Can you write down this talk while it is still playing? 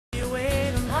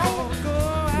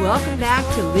Welcome back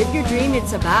to Live Your Dream.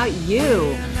 It's about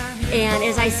you. And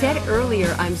as I said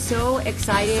earlier, I'm so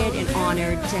excited and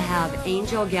honored to have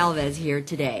Angel Galvez here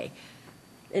today.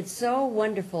 It's so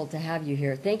wonderful to have you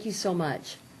here. Thank you so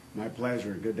much. My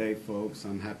pleasure. Good day, folks.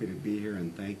 I'm happy to be here,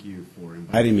 and thank you for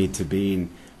inviting me to being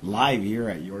live here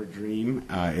at Your Dream.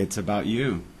 It's about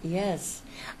you. Yes.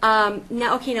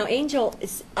 Now, Angel,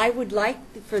 I would like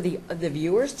for the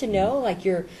viewers to know, like,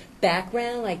 your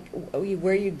background, like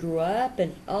where you grew up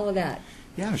and all of that.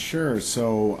 Yeah, sure.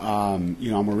 So,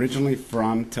 I'm originally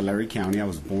from Tulare County. I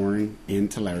was born in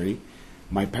Tulare.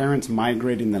 My parents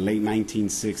migrated in the late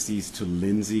 1960s to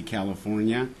Lindsay,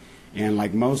 California. And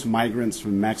like most migrants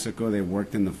from Mexico, they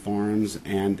worked in the farms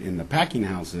and in the packing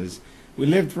houses. We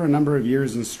lived for a number of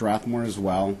years in Strathmore as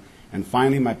well. And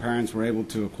finally, my parents were able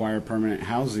to acquire permanent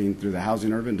housing through the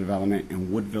Housing Urban Development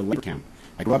in Woodville Labor Camp.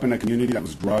 I grew up in a community that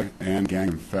was drug and gang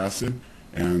infested,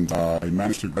 and I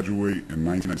managed to graduate in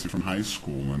 1996 from high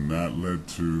school, and that led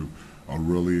to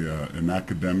an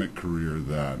academic career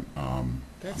that I'm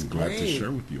glad to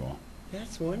share with you all.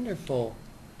 That's wonderful.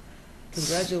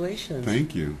 Congratulations.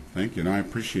 Thank you. And I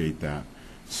appreciate that.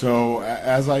 So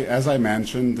as I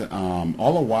mentioned,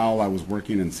 all the while I was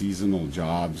working in seasonal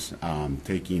jobs,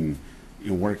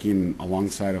 working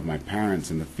alongside of my parents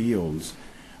in the fields,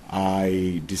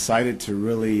 I decided to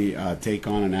really take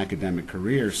on an academic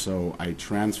career. So I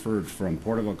transferred from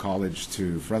Porterville College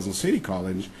to Fresno City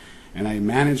College, and I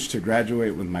managed to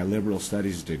graduate with my liberal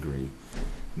studies degree.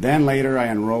 Then later I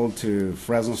enrolled to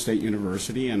Fresno State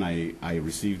University, and I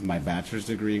received my bachelor's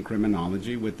degree in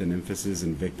criminology with an emphasis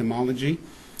in victimology.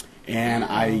 And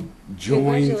I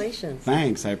joined. Congratulations.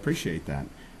 Thanks, I appreciate that.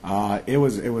 It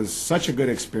was such a good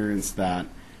experience that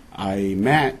I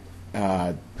met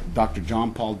Dr.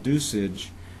 John Paul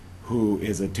Dusage, who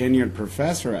is a tenured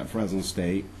professor at Fresno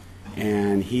State,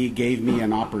 and he gave me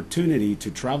an opportunity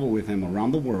to travel with him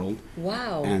around the world.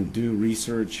 Wow. And do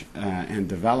research and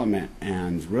development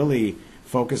and really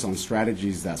focus on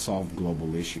strategies that solve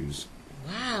global issues.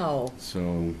 Wow.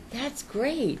 So that's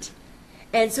great.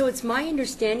 And so it's my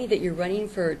understanding that you're running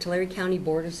for Tulare County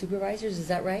Board of Supervisors, is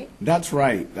that right? That's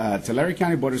right. Tulare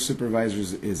County Board of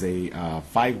Supervisors is a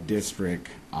five-district,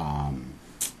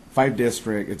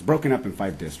 it's broken up in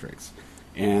 5 districts.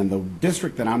 And the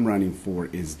district that I'm running for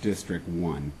is District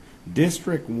 1.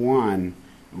 District 1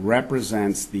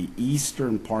 represents the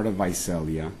eastern part of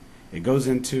Visalia. It goes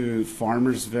into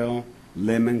Farmersville,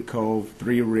 Lemon Cove,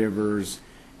 Three Rivers,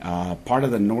 part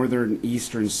of the northern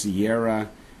eastern Sierra,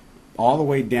 all the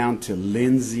way down to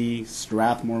Lindsay,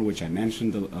 Strathmore, which I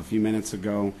mentioned a few minutes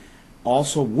ago.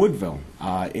 Also Woodville.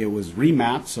 It was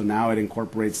remapped, so now it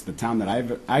incorporates the town that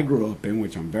I grew up in,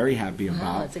 which I'm very happy about.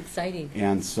 Wow, that's exciting.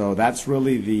 And so that's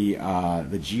really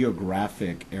the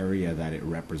geographic area that it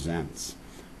represents.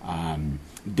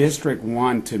 District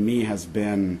 1 to me has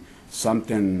been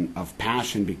something of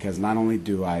passion, because not only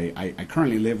do I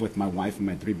currently live with my wife and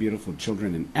my 3 beautiful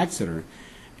children in Exeter,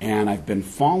 and I've been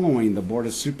following the Board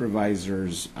of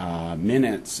Supervisors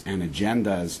minutes and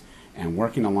agendas and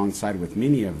working alongside with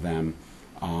many of them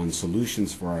on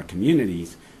solutions for our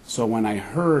communities. So when I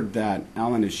heard that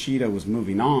Ellen Ishida was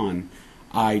moving on,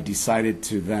 I decided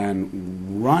to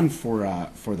then run for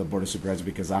the Board of Supervisors,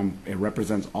 because it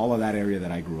represents all of that area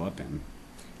that I grew up in.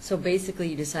 So basically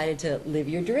you decided to live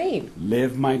your dream.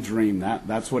 Live my dream.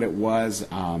 That's what it was.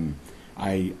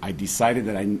 I decided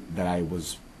that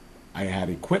I had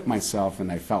equipped myself, and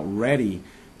I felt ready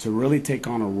to really take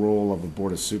on a role of a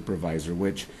Board of Supervisor,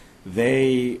 which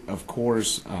they, of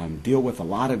course, deal with a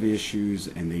lot of issues,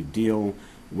 and they deal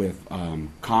with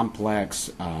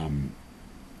complex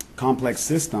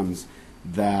systems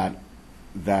that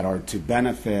are to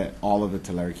benefit all of the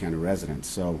Tulare County residents.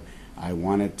 So I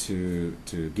wanted to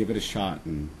give it a shot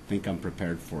and think I'm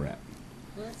prepared for it.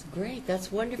 Well, that's great.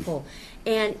 That's wonderful.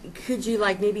 And could you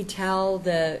maybe tell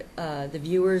the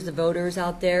viewers, the voters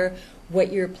out there,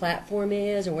 what your platform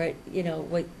is, or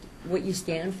what you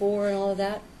stand for and all of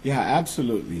that? Yeah,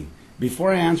 absolutely.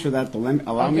 Before I answer that,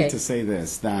 allow me to say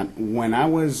this, that when I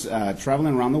was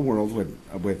traveling around the world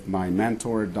with my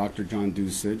mentor, Dr. John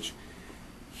Dusage,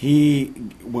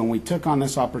 when we took on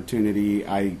this opportunity,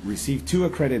 I received 2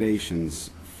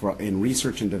 accreditations in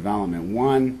research and development.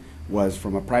 One was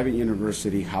from a private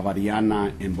university,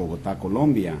 Javariana, in Bogota,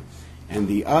 Colombia, and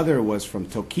the other was from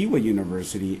Tokiwa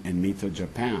University in Mito,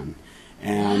 Japan.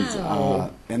 And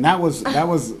wow. And that was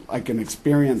like an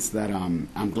experience that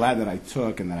I'm glad that I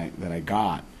took and that I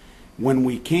got. When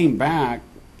we came back,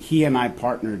 he and I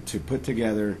partnered to put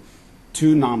together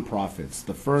 2 nonprofits.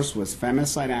 The first was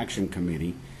Femicide Action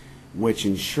Committee, which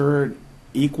ensured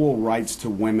equal rights to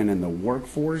women in the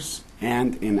workforce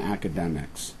and in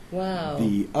academics. Wow.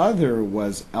 The other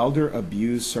was Elder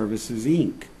Abuse Services,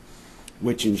 Inc.,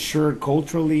 which ensured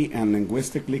culturally and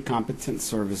linguistically competent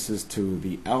services to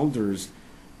the elders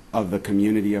of the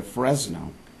community of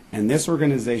Fresno. And this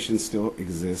organization still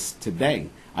exists today.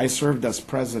 I served as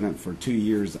president for 2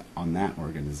 years on that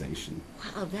organization.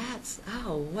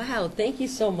 Wow, wow. Thank you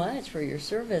so much for your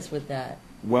service with that.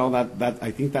 Well,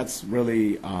 I think that's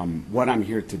really what I'm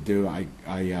here to do.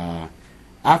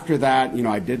 After that,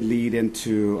 I did lead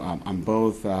into,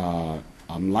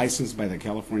 I'm licensed by the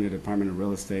California Department of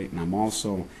Real Estate, and I'm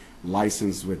also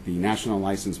licensed with the National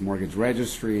Licensed Mortgage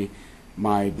Registry.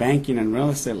 My banking and real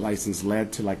estate license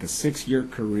led to like a 6-year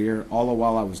career, all the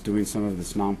while I was doing some of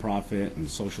this nonprofit and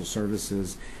social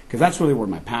services, because that's really where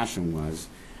my passion was.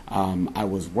 I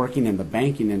was working in the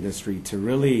banking industry to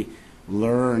really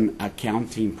learn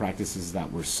accounting practices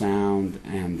that were sound,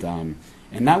 and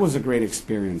that was a great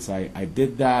experience. I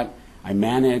did that. I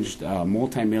managed a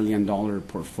multi-million-dollar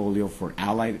portfolio for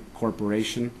Allied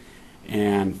Corporation.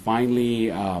 And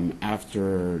finally,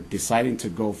 after deciding to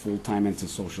go full-time into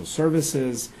social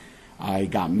services, I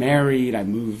got married. I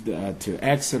moved to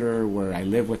Exeter, where I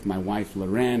live with my wife,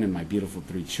 Lorraine, and my beautiful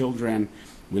 3 children.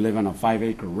 We live on a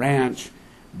 5-acre ranch.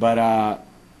 But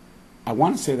I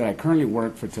want to say that I currently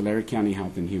work for Tulare County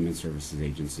Health and Human Services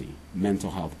Agency,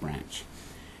 mental health branch.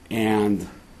 And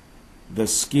the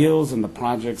skills and the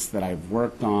projects that I've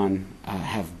worked on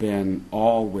have been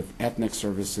all with ethnic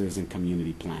services and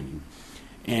community planning.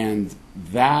 And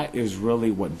that is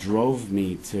really what drove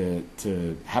me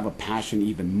to have a passion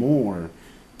even more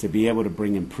to be able to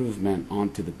bring improvement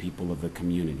onto the people of the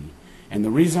community. And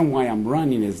the reason why I'm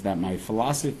running is that my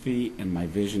philosophy and my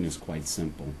vision is quite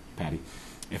simple, Patty.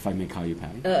 If I may call you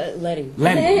Patty? Letty.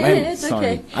 Letty, It's sorry.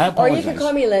 okay. I apologize. Or you can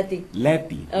call me Letty.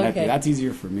 Letty. Okay. Letty. That's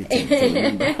easier for me to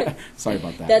remember. Sorry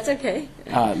about that. That's okay.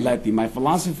 Letty, my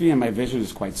philosophy and my vision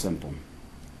is quite simple.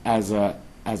 As a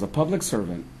public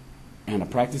servant and a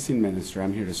practicing minister,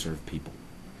 I'm here to serve people.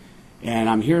 And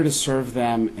I'm here to serve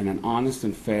them in an honest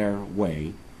and fair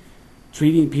way,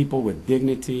 treating people with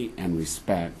dignity and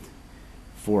respect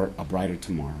for a brighter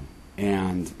tomorrow.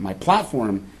 And my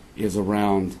platform is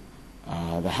around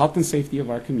the health and safety of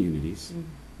our communities,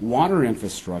 water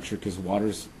infrastructure, because water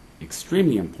is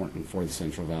extremely important for the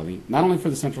Central Valley, not only for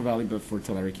the Central Valley, but for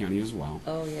Tulare County as well.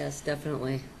 Oh, yes,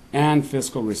 definitely. And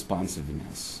fiscal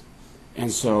responsiveness.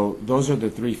 And so those are the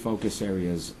 3 focus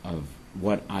areas of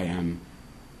what I am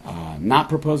not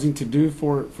proposing to do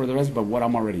for the rest, but what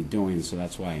I'm already doing. So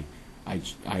that's why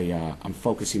I'm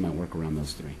focusing my work around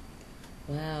those 3.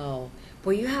 Wow.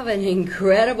 Well, you have an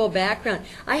incredible background.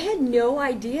 I had no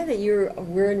idea that you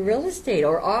were in real estate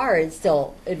or are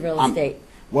still in real estate.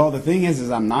 Well, the thing is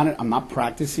I'm not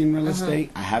practicing real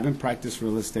estate. I haven't practiced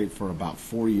real estate for about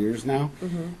 4 years now,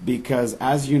 because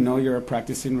as you know, you're a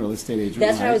practicing real estate agent.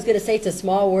 That's right? what I was going to say. It's a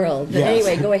small world. But Yes.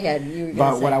 anyway, go ahead.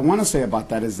 But what I want to say about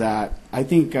that is that I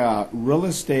think real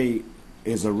estate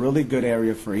is a really good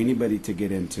area for anybody to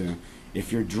get into.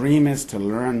 If your dream is to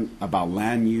learn about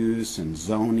land use and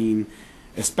zoning,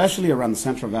 especially around the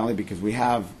Central Valley, because we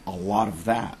have a lot of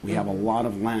that. We have a lot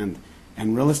of land.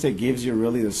 And real estate gives you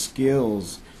really the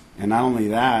skills, and not only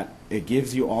that, it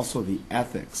gives you also the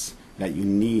ethics that you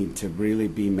need to really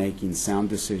be making sound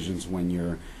decisions when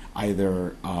you're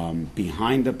either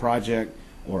behind a project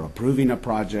or approving a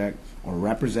project or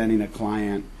representing a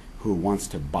client who wants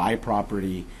to buy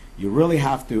property. You really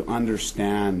have to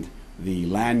understand the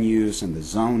land use and the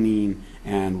zoning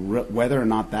and whether or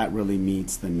not that really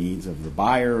meets the needs of the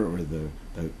buyer or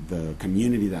the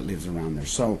community that lives around there.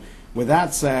 So with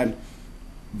that said,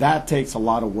 that takes a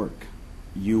lot of work.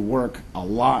 You work a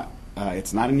lot.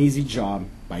 It's not an easy job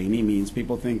by any means.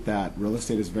 People think that real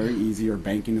estate is very easy or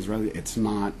banking is really, it's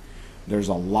not. There's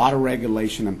a lot of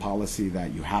regulation and policy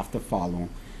that you have to follow,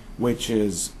 which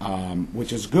is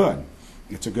good.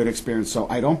 It's a good experience. So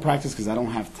I don't practice because I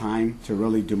don't have time to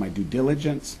really do my due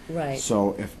diligence. Right.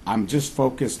 So if I'm just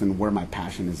focused on where my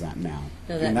passion is at now,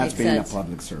 No, that and that's makes being sense. a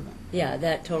public servant. Yeah,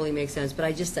 that totally makes sense. But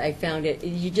I found it,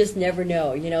 you just never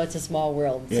know. It's a small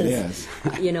world. It is.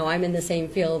 I'm in the same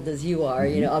field as you are,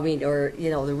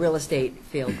 the real estate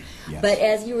field. Yes. But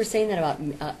as you were saying that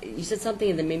about, you said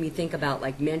something that made me think about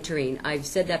like mentoring. I've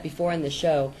said that before on the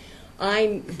show.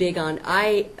 I'm big on,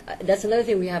 that's another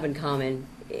thing we have in common,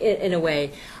 in a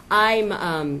way.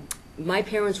 My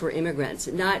parents were immigrants,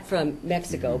 not from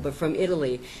Mexico, but from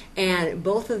Italy. And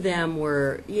both of them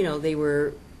were, they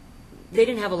were they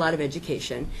didn't have a lot of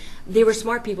education. They were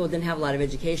smart people, didn't have a lot of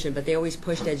education, but they always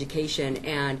pushed education.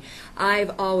 And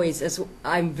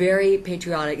I'm very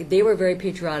patriotic. They were very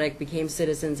patriotic, became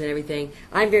citizens and everything.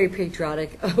 I'm very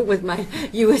patriotic with my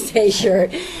USA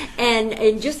shirt.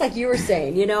 And just like you were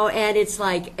saying, you know, and it's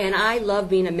like, and I love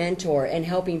being a mentor and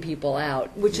helping people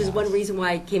out, which is one reason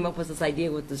why I came up with this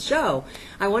idea with the show.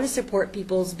 I want to support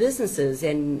people's businesses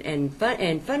and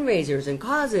fundraisers and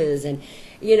causes and,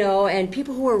 you know, and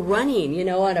people who are running, you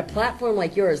know, on a platform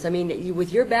like yours. I mean,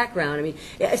 with your background, I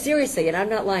mean, seriously, and I'm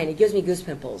not lying, it gives me goose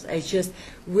pimples. It just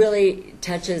really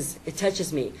touches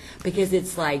me, because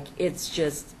it's like, it's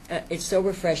just, it's so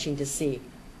refreshing to see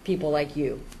people like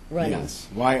you running. Yes.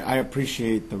 Well, I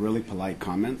appreciate the really polite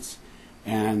comments.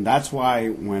 And that's why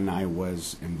when I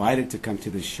was invited to come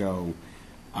to the show,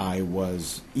 I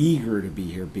was eager to be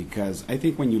here, because I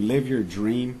think when you live your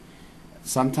dream,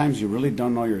 sometimes you really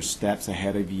don't know your steps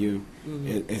ahead of you.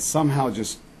 Mm-hmm. It somehow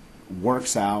just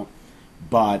works out.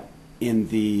 But in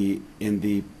the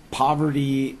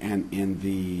poverty and in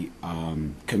the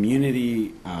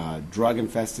community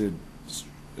drug-infested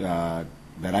that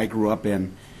I grew up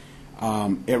in,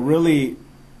 it really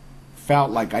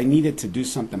felt like I needed to do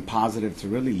something positive, to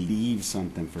really leave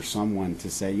something for someone to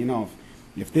say, you know,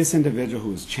 if this individual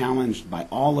who is challenged by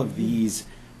all of these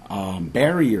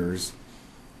barriers,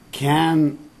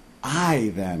 can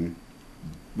I then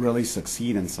really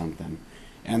succeed in something?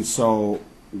 And so,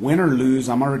 win or lose,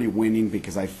 I'm already winning,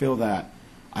 because I feel that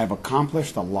I've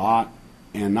accomplished a lot,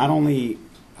 and not only,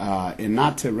 and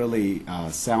not to really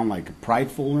sound like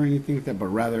prideful or anything like that, but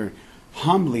rather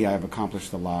humbly I've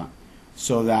accomplished a lot,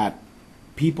 so that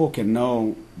people can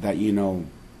know that, you know,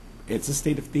 it's a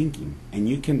state of thinking, and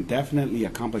you can definitely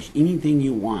accomplish anything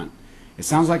you want. It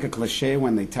sounds like a cliche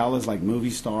when they tell us, like movie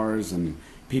stars and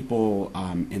people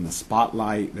in the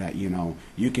spotlight, that, you know,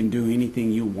 you can do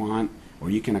anything you want, or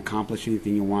you can accomplish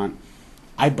anything you want.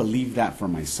 I believe that for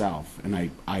myself, and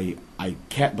I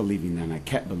kept believing that, and I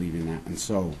kept believing that. And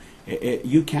so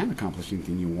you can accomplish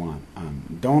anything you want.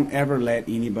 Don't ever let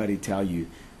anybody tell you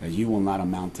that you will not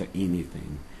amount to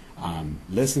anything.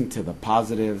 Listen to the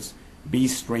positives, be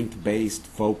strength-based,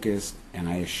 focused, and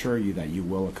I assure you that you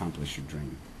will accomplish your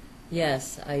dream.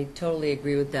 Yes, I totally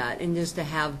agree with that. And just to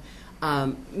have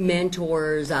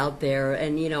mentors out there,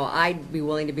 and, you know, I'd be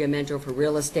willing to be a mentor for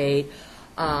real estate,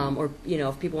 or, you know,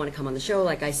 if people want to come on the show,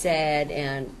 like I said,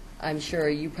 and I'm sure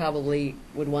you probably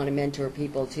would want to mentor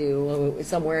people too,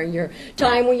 somewhere in your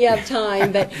time when you have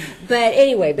time. But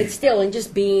anyway, but still, and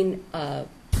just being a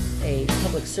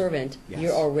public servant, yes,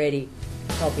 you're already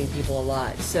helping people a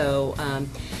lot. So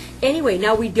anyway,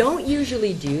 now we don't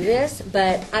usually do this,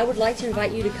 but I would like to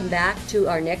invite you to come back to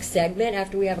our next segment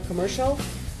after we have a commercial.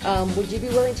 Would you be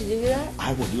willing to do that?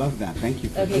 I would love that. Thank you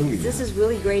for doing that. Okay, because this is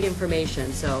really great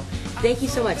information. So thank you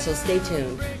so much. So stay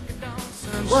tuned.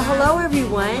 Well, hello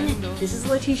everyone. This is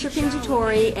Leticia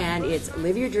Pingitori, and it's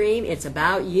Live Your Dream. It's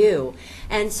about you.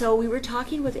 And so we were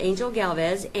talking with Angel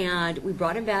Galvez, and we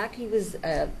brought him back. He was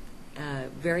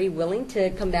very willing to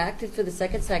come back for the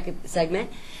second segment,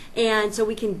 and so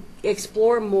we can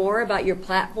explore more about your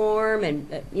platform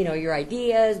and you know, your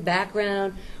ideas,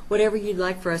 background, whatever you'd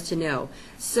like for us to know.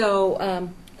 So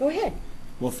go ahead.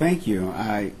 Well, thank you.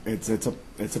 It's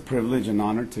a privilege and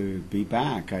honor to be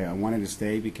back. I wanted to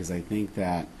stay because I think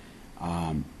that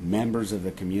members of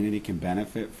the community can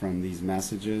benefit from these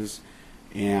messages.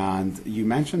 And you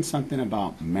mentioned something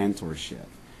about mentorship,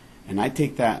 and I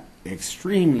take that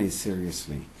extremely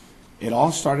seriously. It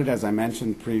all started, as I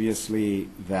mentioned previously,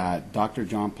 that Dr.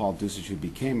 John Paul Dusich, who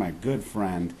became my good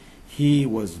friend, he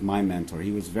was my mentor.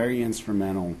 He was very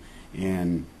instrumental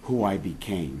in who I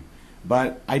became.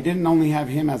 But I didn't only have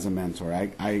him as a mentor.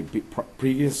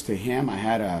 Previous to him, I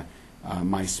had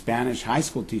my Spanish high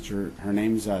school teacher. Her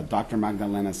name's Dr.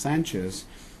 Magdalena Sanchez.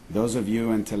 Those of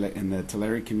you in the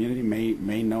Tulare community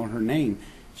may know her name.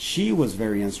 She was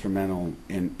very instrumental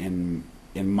in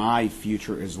my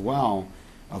future as well,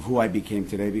 of who I became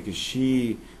today, because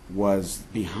she was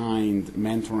behind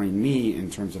mentoring me in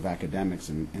terms of academics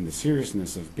and the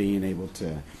seriousness of being able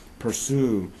to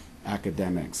pursue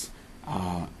academics.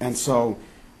 And so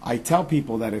I tell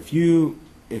people that if you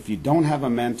don't have a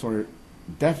mentor,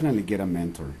 definitely get a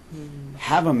mentor. Mm-hmm.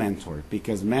 Have a mentor,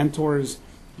 because mentors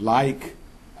like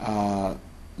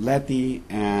Letty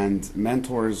and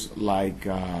mentors like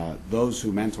those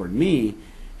who mentored me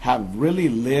have really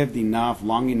lived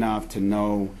long enough to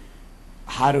know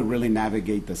how to really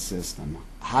navigate the system,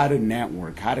 how to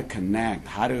network, how to connect,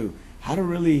 how to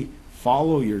really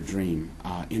follow your dream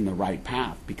in the right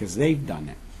path, because they've done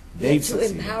it. They've to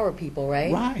empower people,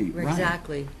 right? Right.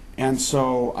 Exactly. And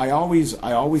so I always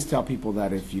tell people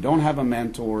that if you don't have a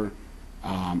mentor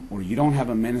or you don't have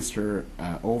a minister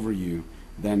over you,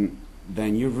 then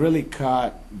you've really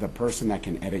cut the person that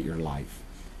can edit your life.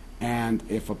 And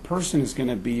if a person is going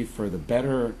to be for the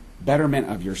betterment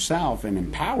of yourself and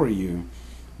empower you,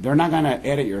 they're not going to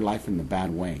edit your life in the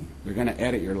bad way. They're going to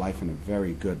edit your life in a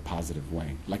very good, positive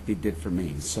way, like they did for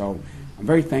me. So I'm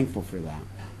very thankful for that.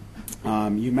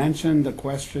 You mentioned the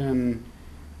question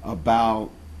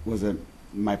about, was it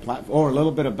my platform, or a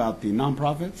little bit about the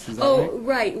nonprofits? Is that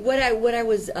right? What I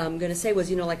was going to say was,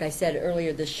 like I said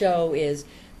earlier, the show is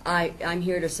I'm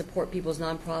here to support people's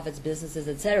nonprofits, businesses,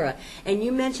 etc. And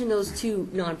you mentioned those two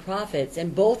nonprofits,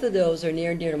 and both of those are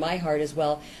near and dear to my heart as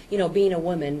well. Being a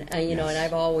woman, Yes. and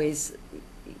I've always,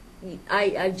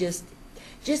 I just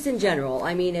in general,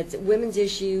 it's women's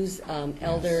issues,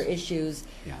 elder issues,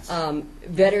 Yes.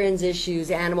 veterans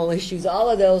issues, animal issues. All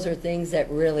of those are things that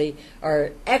really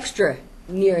are extra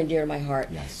near and dear to my heart.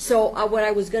 Yes. So what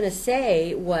I was going to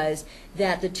say was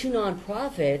that the two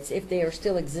nonprofits, if they are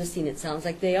still existing, it sounds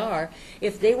like they are,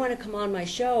 if they want to come on my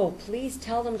show, please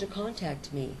tell them to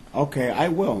contact me. Okay, I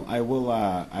will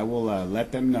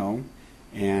let them know.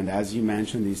 And as you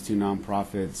mentioned, these two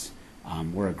nonprofits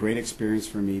were a great experience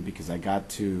for me because I got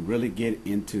to really get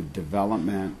into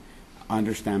development,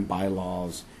 understand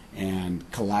bylaws, and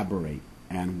collaborate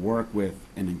and work with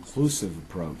an inclusive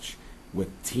approach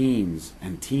with teams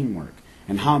and teamwork,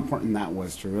 and how important that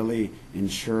was to really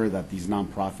ensure that these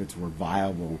nonprofits were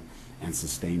viable and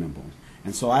sustainable.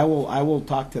 And so I will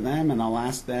talk to them, and I'll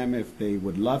ask them if they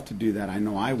would love to do that. I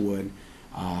know I would,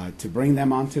 to bring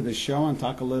them onto the show and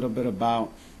talk a little bit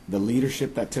about the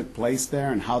leadership that took place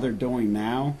there and how they're doing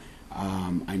now.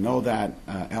 I know that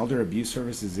Elder Abuse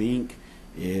Services Inc.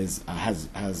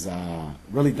 has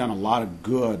really done a lot of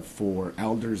good for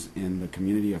elders in the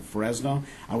community of Fresno.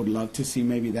 I would love to see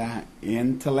maybe that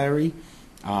in Tulare.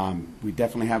 We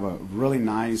definitely have a really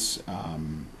nice,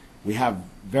 we have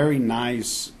very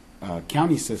nice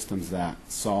county systems that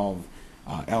solve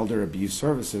elder abuse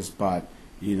services, but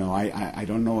I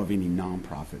don't know of any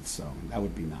nonprofits, so that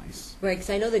would be nice. Right, because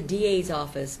I know the DA's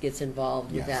office gets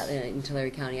involved with Yes. that in Tulare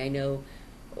County. I know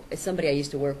somebody I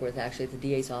used to work with actually at the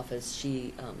DA's office.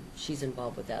 She's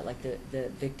involved with that, like the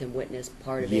victim witness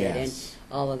part of it and Yes.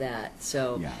 all of that.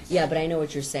 So Yes. yeah, but I know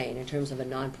what you're saying in terms of a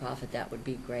nonprofit. That would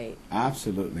be great.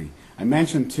 Absolutely. You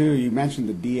mentioned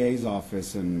the DA's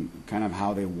office and kind of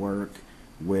how they work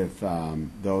with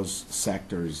those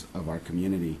sectors of our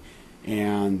community.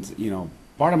 And,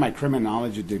 part of my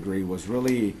criminology degree was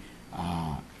really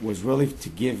to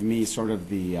give me sort of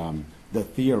the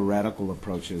theoretical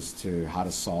approaches to how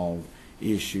to solve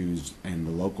issues in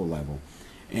the local level.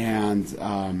 And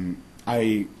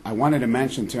I wanted to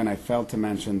mention, too, and I failed to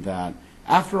mention that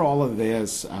after all of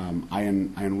this, I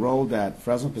enrolled at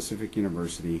Fresno Pacific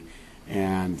University,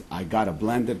 and I got a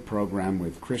blended program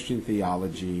with Christian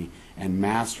theology and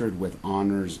mastered with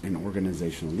honors in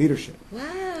organizational leadership.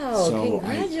 Wow! So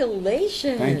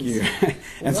Congratulations! Thank you.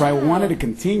 And so I wanted to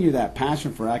continue that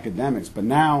passion for academics, but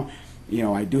now,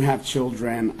 I do have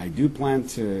children. I do plan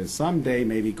to someday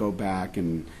maybe go back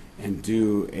and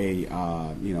do a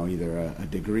either a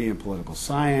degree in political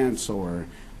science or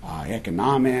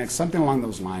economics, something along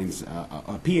those lines,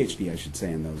 a PhD, I should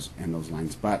say, in those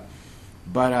lines. But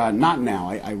not now.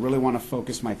 I really want to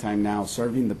focus my time now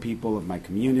serving the people of my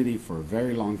community for a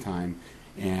very long time.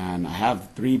 And I have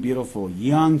 3 beautiful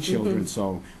young children,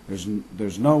 so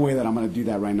there's no way that I'm going to do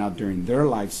that right now during their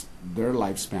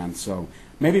lifespan. So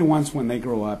maybe once when they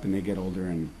grow up and they get older,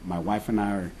 and my wife and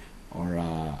I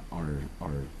are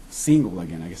single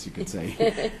again, I guess you could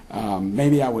say,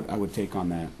 maybe I would take on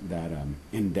that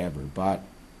endeavor. But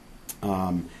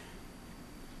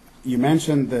you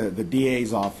mentioned the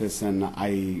DA's office, and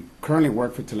I currently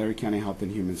work for Tulare County Health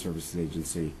and Human Services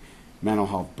Agency, Mental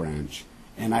Health Branch.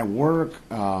 And I work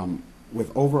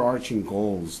with overarching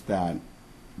goals that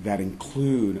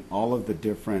include all of the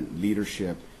different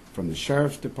leadership from the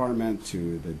Sheriff's Department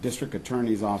to the District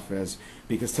Attorney's Office,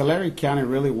 because Tulare County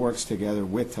really works together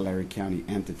with Tulare County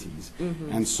entities.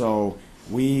 And so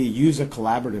we use a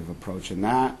collaborative approach, and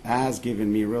that has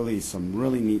given me really some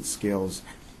really neat skills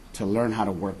to learn how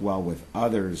to work well with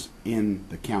others in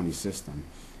the county system.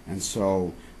 And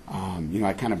so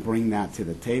I kind of bring that to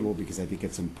the table because I think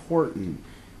it's important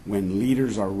when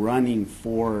leaders are running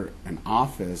for an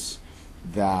office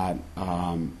that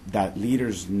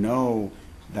leaders know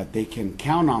that they can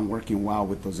count on working well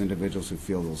with those individuals who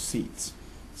fill those seats.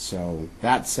 So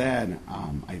that said,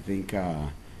 I think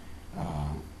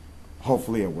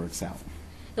hopefully it works out.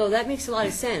 No, that makes a lot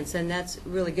of sense, and that's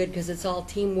really good because it's all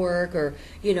teamwork, or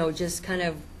just kind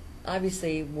of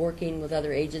obviously working with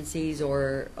other agencies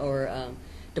or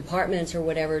departments or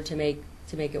whatever to make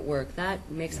it work.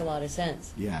 That makes a lot of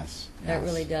sense. Yes. That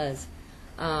really does.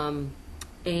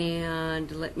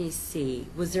 And let me see.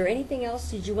 Was there anything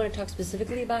else? Did you want to talk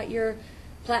specifically about your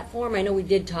platform? I know we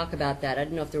did talk about that. I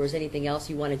don't know if there was anything else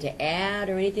you wanted to add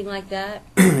or anything like that.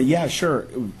 Yeah, sure.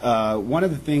 One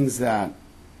of the things that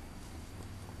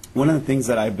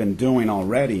I've been doing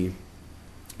already,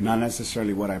 not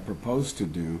necessarily what I propose to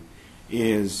do,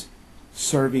 is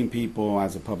serving people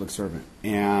as a public servant.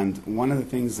 And one of the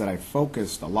things that I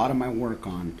focused a lot of my work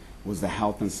on was the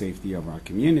health and safety of our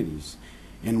communities.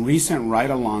 In recent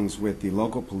ride-alongs with the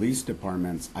local police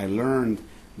departments, I learned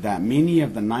that many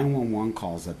of the 911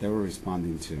 calls that they were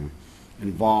responding to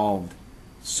involved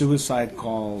suicide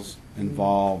calls,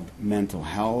 involved mental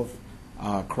health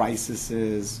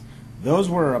crises. Those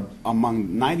were among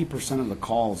 90% of the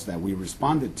calls that we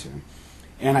responded to.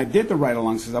 And I did the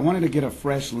ride-alongs because I wanted to get a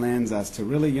fresh lens as to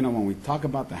really, when we talk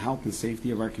about the health and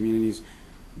safety of our communities,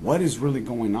 what is really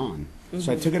going on?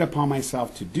 So I took it upon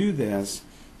myself to do this,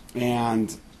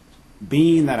 and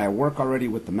being that I work already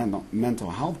with the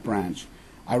mental health branch,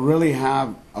 I really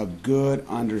have a good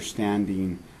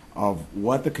understanding of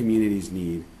what the communities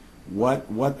need,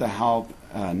 what the health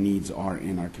needs are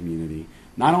in our community,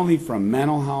 not only from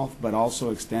mental health, but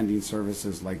also extending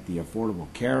services like the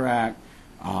Affordable Care Act.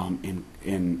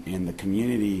 In the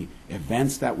community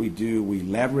events that we do, we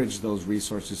leverage those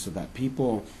resources so that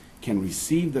people can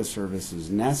receive the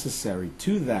services necessary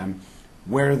to them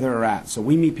where they're at. So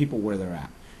we meet people where they're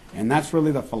at. And that's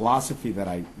really the philosophy that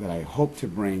I hope to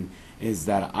bring, is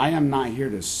that I am not here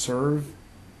to serve,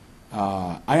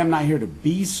 I am not here to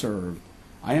be served,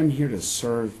 I am here to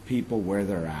serve people where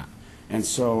they're at. And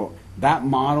so that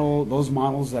model, those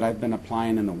models that I've been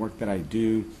applying in the work that I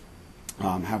do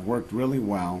have worked really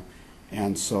well.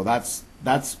 And so that's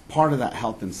part of that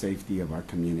health and safety of our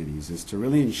communities, is to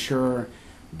really ensure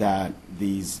that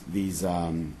these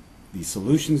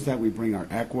solutions that we bring are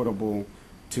equitable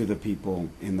to the people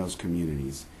in those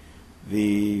communities.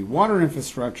 The water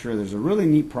infrastructure, there's a really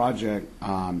neat project.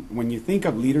 When you think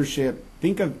of leadership,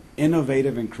 think of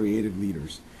innovative and creative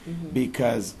leaders.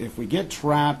 Because if we get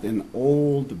trapped in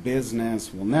old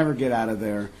business, we'll never get out of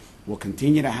there. We'll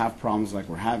continue to have problems like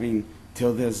we're having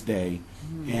till this day.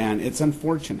 And it's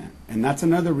unfortunate. And that's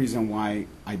another reason why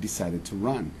I decided to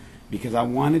run. Because I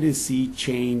wanted to see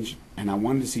change, and I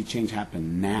wanted to see change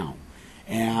happen now.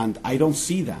 And I don't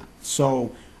see that.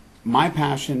 So my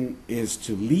passion is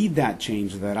to lead that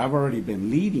change that I've already been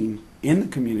leading in the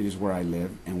communities where I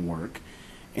live and work.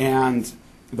 And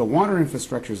the water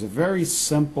infrastructure is a very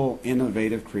simple,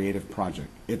 innovative, creative project.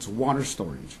 It's water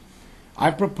storage.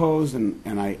 I proposed, and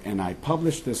I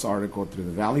published this article through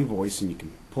the Valley Voice, and you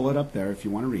can pull it up there if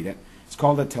you want to read it. It's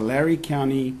called the Tulare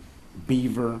County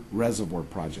Beaver Reservoir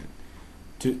Project.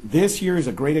 This year is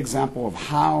a great example of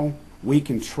how we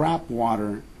can trap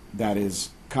water that is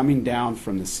coming down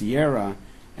from the Sierra,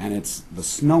 and it's the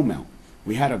snow melt.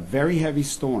 We had a very heavy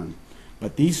storm,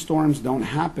 but these storms don't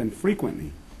happen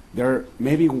frequently. They're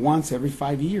maybe once every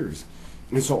 5 years.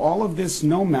 And so all of this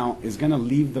snow melt is going to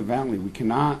leave the valley. We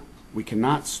cannot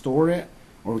store it,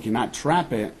 or we cannot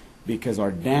trap it, because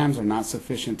our dams are not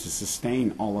sufficient to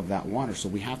sustain all of that water. So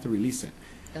we have to release it.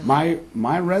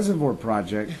 My reservoir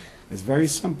project is very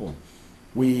simple.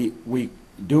 We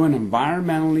do an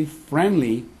environmentally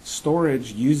friendly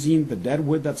storage using the dead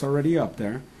wood that's already up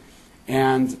there,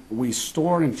 and we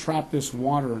store and trap this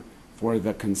water for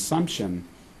the consumption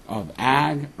of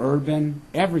ag, urban,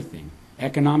 everything.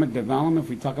 Economic development, if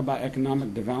we talk about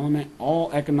economic development,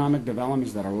 all economic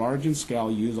developments that are large in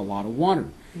scale use a lot of water.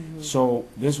 So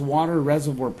this water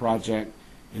reservoir project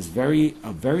is a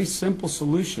very simple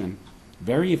solution,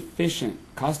 very efficient,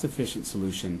 cost-efficient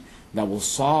solution that will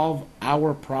solve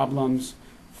our problems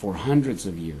for hundreds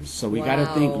of years. So we got to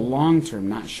think long-term,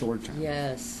 not short-term.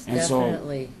 Yes, and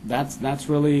definitely. So that's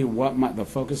really what the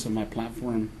focus of my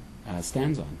platform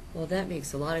stands on. Well, that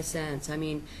makes a lot of sense. I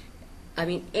mean,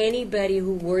 anybody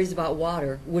who worries about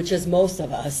water, which is most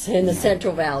of us in the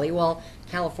Central Valley, well,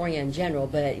 California in general,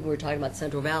 but we're talking about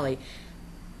Central Valley,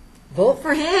 vote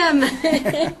for him.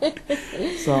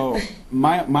 So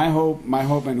my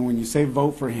hope, and when you say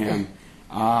vote for him,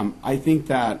 I think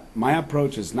that my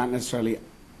approach is not necessarily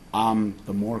I'm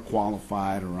the more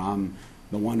qualified, or I'm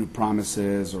the one who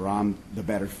promises, or I'm the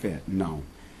better fit. No.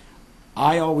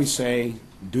 I always say,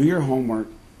 do your homework,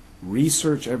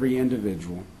 research every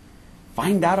individual,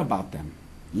 find out about them,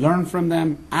 learn from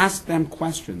them, ask them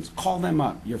questions, call them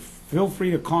up. Feel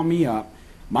free to call me up.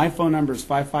 My phone number is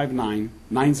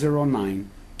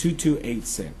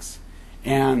 559-909-2286.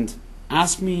 And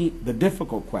Ask me the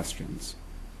difficult questions.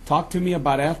 Talk to me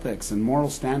about ethics and moral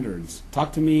standards.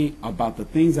 Talk to me about the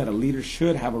things that a leader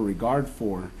should have a regard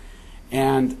for,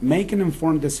 and make an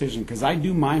informed decision, because I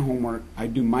do my homework, I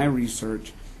do my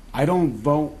research. I don't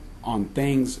vote on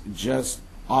things just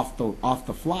off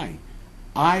the fly.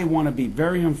 I want to be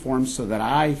very informed so that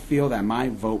I feel that my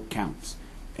vote counts.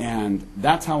 And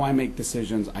that's how I make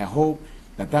decisions. I hope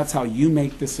that that's how you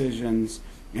make decisions.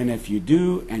 And if you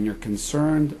do, and you're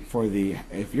concerned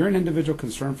if you're an individual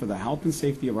concerned for the health and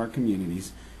safety of our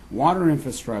communities, water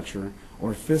infrastructure,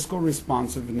 or fiscal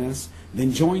responsiveness,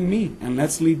 then join me and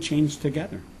let's lead change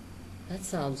together. That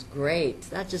sounds great.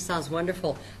 That just sounds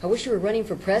wonderful. I wish you were running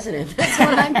for president. That's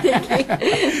what I'm thinking.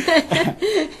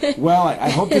 Well, I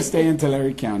hope to stay in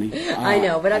Tulare County. I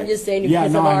know, but I'm just saying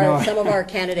because of some of our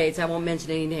candidates, I won't mention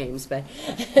any names, but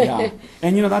yeah,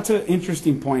 and that's an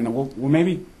interesting point. And we'll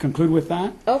maybe conclude with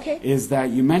that. Okay. Is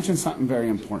that you mentioned something very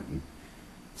important.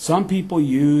 Some people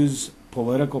use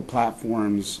political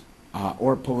platforms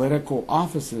or political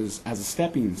offices as a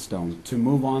stepping stone to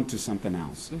move on to something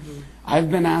else. Mm-hmm. I've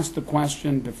been asked the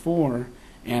question before,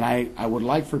 and I would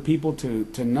like for people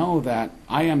to know that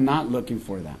I am not looking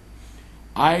for that.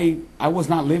 I was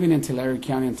not living in Tulare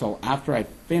County until after I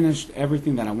finished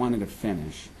everything that I wanted to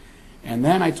finish. And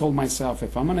then I told myself,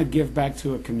 if I'm going to give back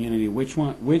to a community, which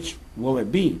will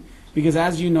it be? Because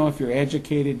as you know, if you're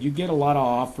educated, you get a lot of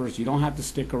offers. You don't have to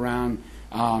stick around.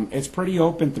 It's pretty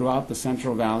open throughout the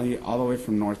Central Valley, all the way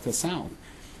from north to south.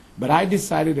 But I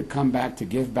decided to come back to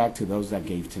give back to those that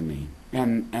gave to me,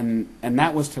 and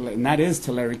that is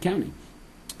Tulare County.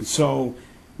 So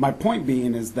my point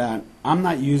being is that I'm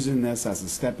not using this as a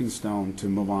stepping stone to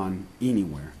move on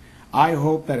anywhere. I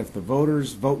hope that if the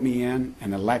voters vote me in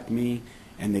and elect me,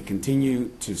 and they continue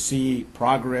to see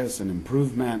progress and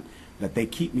improvement, that they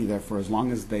keep me there for as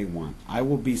long as they want. I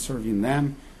will be serving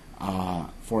them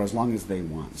for as long as they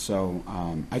want. So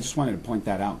I just wanted to point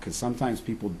that out, because sometimes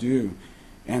people do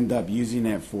end up using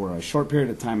it for a short period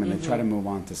of time and they try to move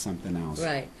on to something else.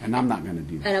 Right. And I'm not going to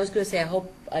do that. And I was going to say, I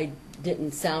hope I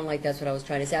didn't sound like that's what I was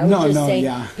trying to say. I was just saying,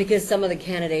 yeah. Because some of the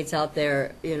candidates out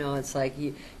there, it's like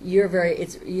you're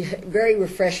very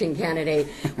refreshing candidate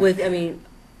with,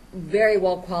 very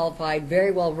well qualified,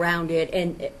 very well rounded,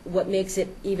 and what makes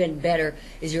it even better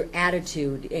is your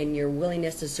attitude and your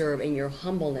willingness to serve and your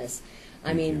humbleness.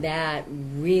 That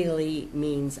really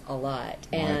means a lot.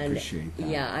 Well, I appreciate that.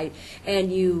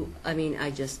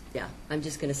 Yeah, I'm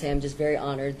just going to say I'm just very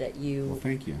honored that you. Well,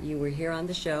 thank you. You were here on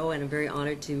the show, and I'm very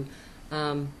honored to.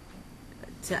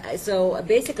 So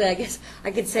basically, I guess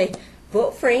I could say,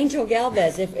 vote for Angel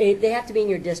Galvez. If they have to be in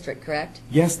your district, correct?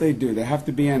 Yes, they do. They have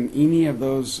to be in any of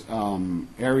those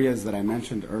areas that I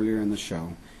mentioned earlier in the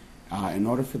show in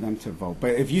order for them to vote.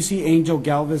 But if you see Angel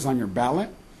Galvez on your ballot,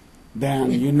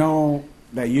 then you know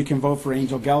that you can vote for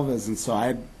Angel Galvez. And so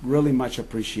I'd really much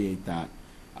appreciate that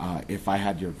if I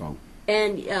had your vote.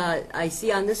 And I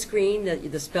see on the screen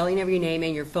the spelling of your name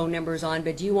and your phone number is on,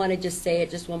 but do you want to just say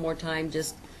it just one more time,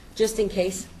 just in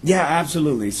case? Yeah,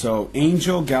 absolutely. So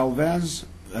Angel Galvez,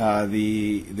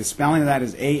 the spelling of that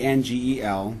is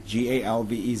Angel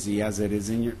Galvez, as it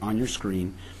is on your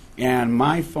screen. And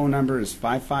my phone number is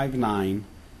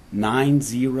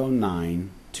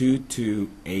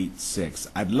 559-909-2286.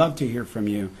 I'd love to hear from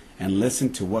you and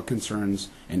listen to what concerns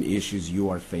and issues you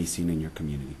are facing in your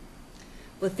community.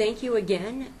 Well, thank you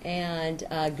again, and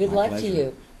good My luck pleasure. to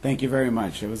you. Thank you very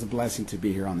much. It was a blessing to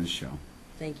be here on this show.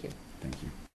 Thank you. Thank you.